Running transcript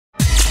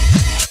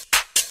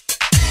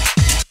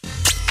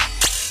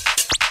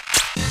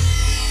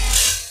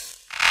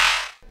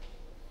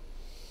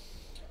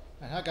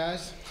Hi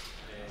guys.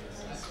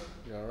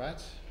 You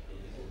alright?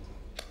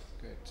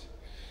 Good.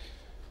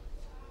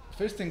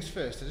 First things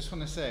first, I just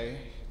want to say,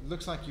 it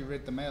looks like you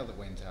read the mail that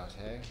went out,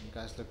 hey? You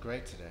guys look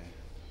great today.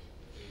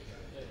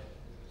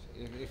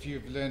 If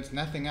you've learned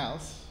nothing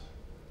else,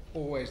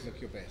 always look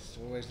your best,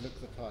 always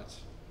look the part,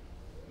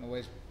 and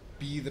always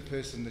be the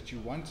person that you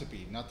want to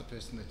be, not the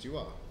person that you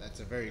are. That's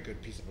a very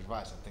good piece of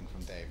advice, I think,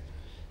 from Dave.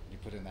 You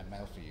put in that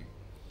mail for you.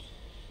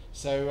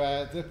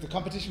 So the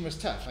competition was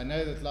tough. I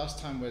know that last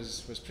time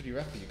was pretty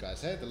rough for you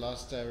guys, hey? The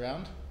last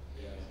round?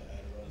 Yeah,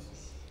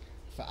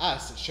 for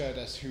us, it showed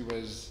us who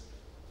was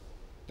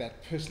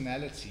that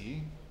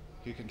personality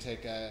who can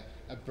take a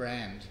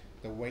brand,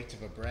 the weight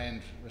of a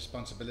brand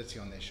responsibility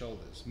on their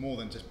shoulders, more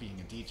than just being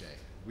a DJ.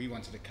 We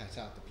wanted to cut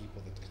out the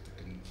people that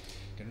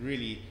can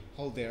really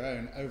hold their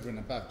own over and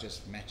above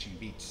just matching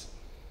beats.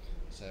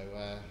 So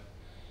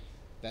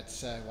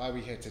that's why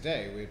we're here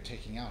today. We're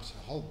taking out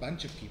a whole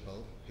bunch of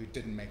people who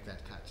didn't make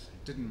that cut, who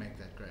didn't make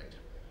that grade.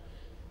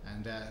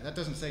 And that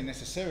doesn't say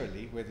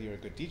necessarily whether you're a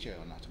good DJ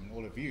or not. I mean,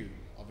 all of you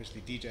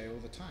obviously DJ all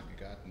the time. You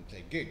go out and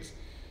play gigs.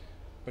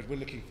 But we're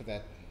looking for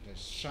those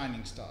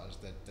shining stars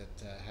that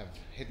have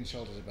head and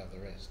shoulders above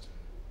the rest.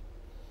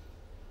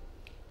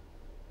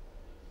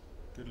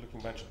 good looking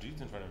bunch of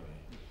dudes in front of me.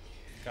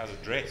 You guys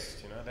are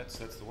dressed, you know, that's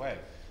the way.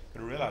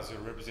 But realize you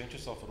represent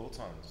yourself at all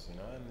times, you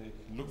know, and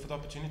look for the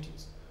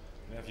opportunities.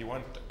 You know, if you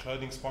want a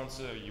clothing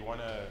sponsor, you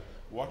want a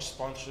watch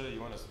sponsor,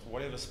 you want a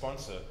whatever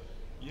sponsor,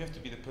 you have to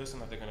be the person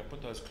that they're going to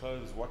put those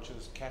clothes,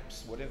 watches,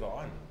 caps, whatever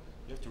on.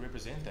 You have to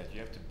represent that. You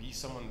have to be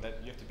someone that,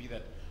 you have to be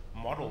that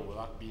model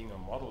without being a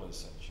model as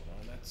such, you know,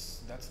 and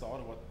that's the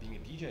art of what being a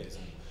DJ is.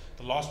 And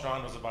the last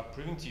round was about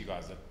proving to you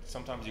guys that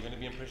sometimes you're going to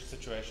be in pressure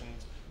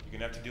situations, you're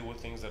going to have to deal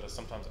with things that are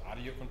sometimes out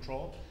of your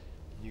control.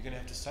 You're going to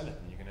have to sell it,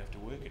 and you're going to have to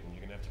work it, and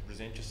you're going to have to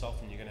present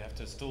yourself, and you're going to have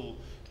to still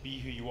be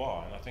who you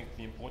are. And I think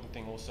the important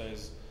thing also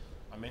is,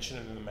 I mentioned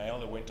it in the mail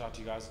that went out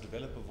to you guys,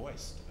 develop a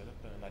voice, develop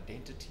an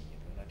identity. You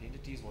know, an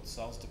identity is what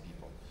sells to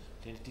people.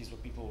 Identity is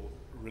what people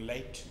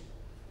relate to,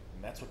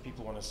 and that's what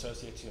people want to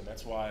associate to, and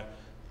that's why,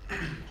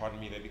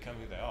 pardon me, they become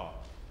who they are.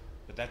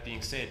 But that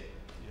being said,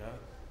 you know,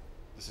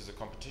 this is a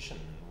competition,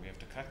 and we have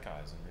to cut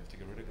guys, and we have to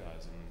get rid of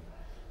guys. And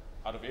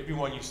out of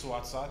everyone you saw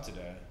outside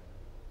today,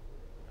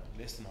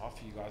 less than half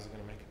of you guys are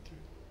going to make it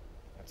through.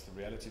 That's the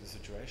reality of the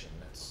situation.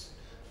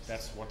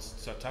 That's what's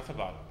so tough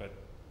about it. But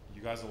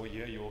you guys are all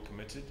here, you're all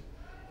committed.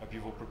 Hope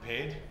you've all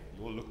prepared.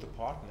 You all look the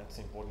part, and that's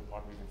the important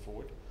part moving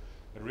forward.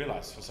 But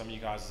realize, for some of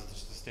you guys, this is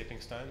just the stepping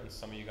stone, and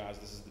some of you guys,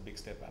 this is the big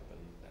step up, and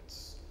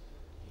that's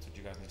what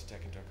you guys need to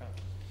take into account.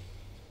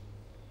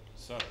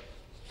 So,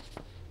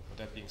 with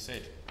that being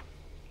said,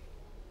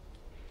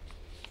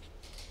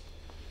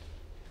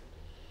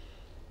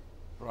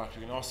 right, we're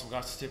going to ask some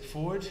guys to step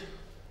forward.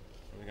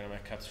 We're going to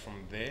make cuts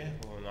from there.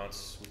 We'll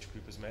announce which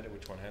group has made it,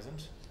 which one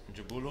hasn't.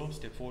 Jabulo,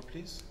 step forward,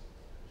 please.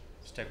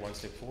 Just take one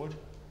step forward.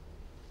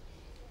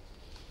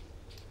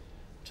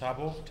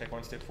 Tabo, take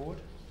one step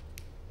forward.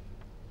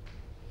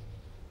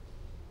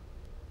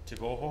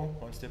 Tiboho,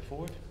 one step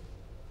forward.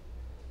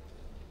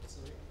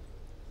 Sorry,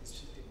 it's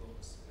shifting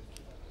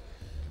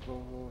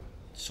Tiboho.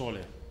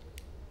 Sole.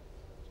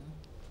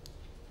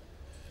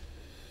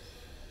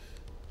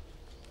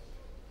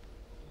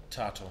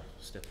 Tato,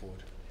 step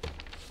forward.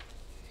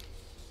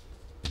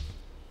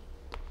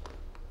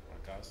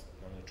 Guys,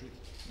 knowing the truth.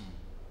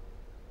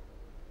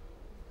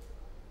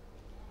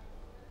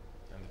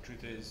 And the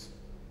truth is,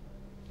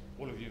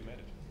 all of you have made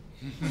it.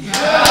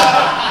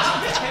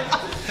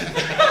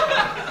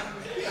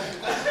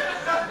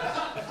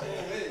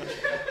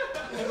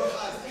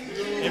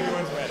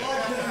 Everyone's made it.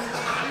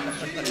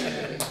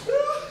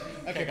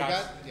 Okay,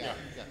 guys. Yeah.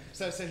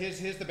 So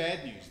here's the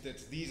bad news.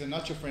 That these are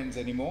not your friends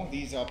anymore.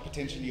 These are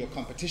potentially your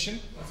competition.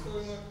 What's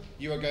going on?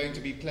 You are going to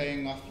be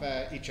playing off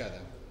each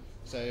other.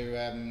 So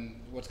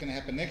what's going to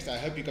happen next? I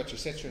hope you got your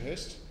sets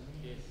rehearsed.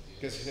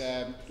 Because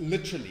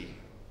literally,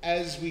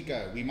 as we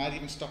go, we might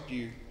even stop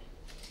you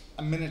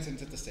a minute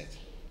into the set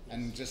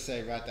and just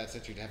say, right, that's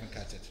it, you haven't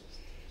cut it.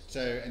 So,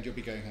 and you'll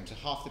be going home. So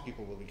half the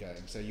people will be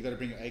going. So you've got to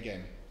bring your A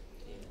game.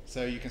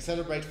 So you can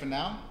celebrate for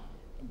now,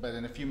 but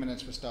in a few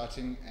minutes we're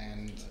starting,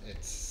 and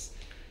it's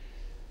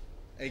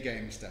A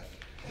game stuff.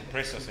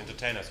 Impress us,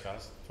 entertain us,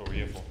 guys. That's what we're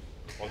here for.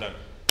 Well done.